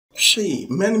Hey,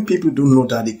 many people don't know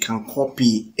that they can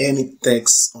copy any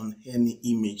text on any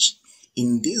image.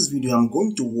 In this video, I'm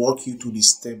going to walk you through the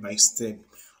step-by-step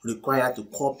required to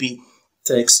copy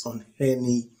text on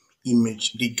any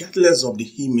image. Regardless of the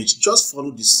image, just follow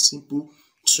the simple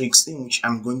tricks in which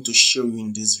I'm going to show you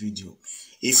in this video.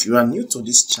 If you are new to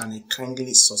this channel,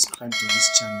 kindly subscribe to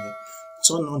this channel,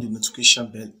 turn on the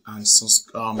notification bell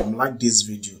and like this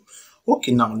video.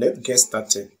 Okay, now let's get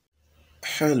started.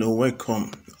 Hello,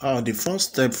 welcome. The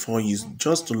first step for you is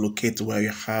just to locate where you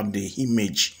have the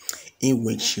image in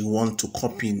which you want to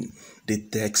copy the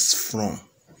text from.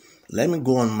 Let me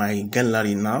go on my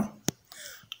gallery now.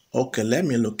 Okay, let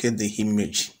me locate the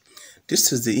image.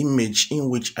 This is the image in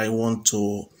which I want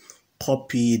to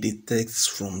copy the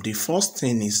text from. The first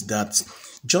thing is that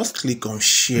just click on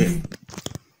share.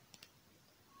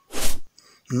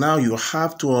 Now you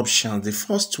have two options. The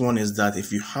first one is that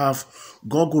if you have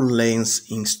Google Lens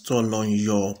installed on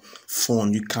your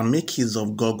phone, you can make use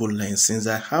of Google Lens. Since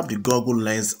I have the Google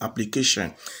Lens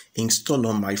application installed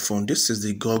on my phone, this is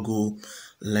the Google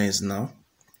Lens now.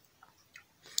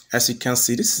 As you can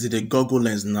see, this is the Google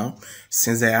Lens now.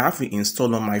 Since I have it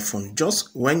installed on my phone,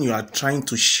 just when you are trying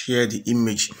to share the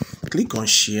image, click on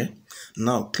share.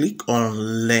 Now click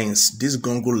on Lens, this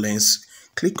Google Lens,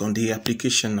 click on the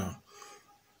application now.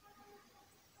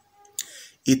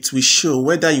 It will show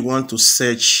whether you want to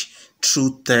search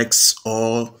through text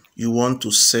or you want to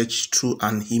search through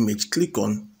an image. Click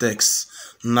on text.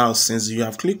 Now, since you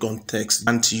have clicked on text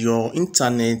and your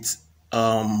internet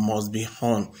must be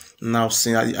on. Now,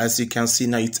 as you can see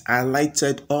now, it's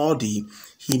highlighted all the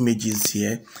images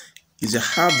here. You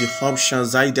have the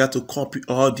options either to copy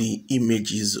all the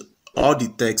images, all the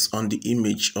text on the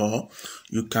image, or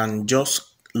you can just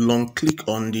long click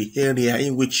on the area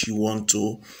in which you want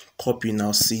to copy.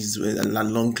 Now see,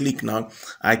 long click. Now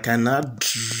I cannot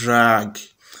drag.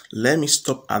 Let me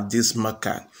stop at this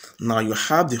marker. Now you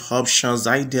have the options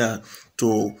either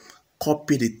to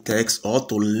copy the text or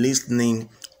to listening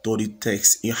to the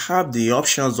text. You have the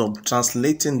options of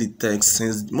translating the text.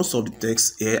 Since most of the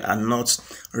text here are not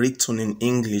written in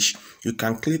English, you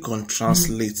can click on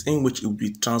translate, in which it will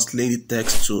be translated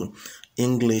text to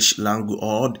English language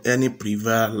or any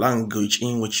preferred language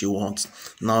in which you want.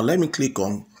 Now let me click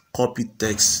on copy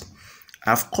text.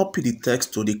 I've copied the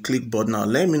text to the clipboard. Now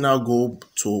let me now go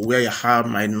to where I have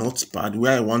my notepad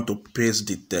where I want to paste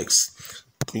the text.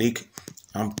 Click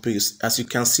and paste. As you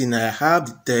can see now, I have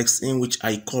the text in which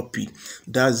I copy.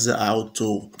 That's how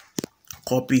to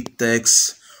copy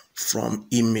text from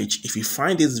image. If you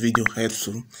find this video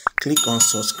helpful, click on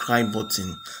subscribe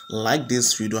button, like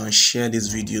this video and share this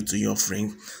video to your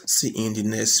friend. See you in the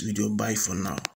next video. Bye for now.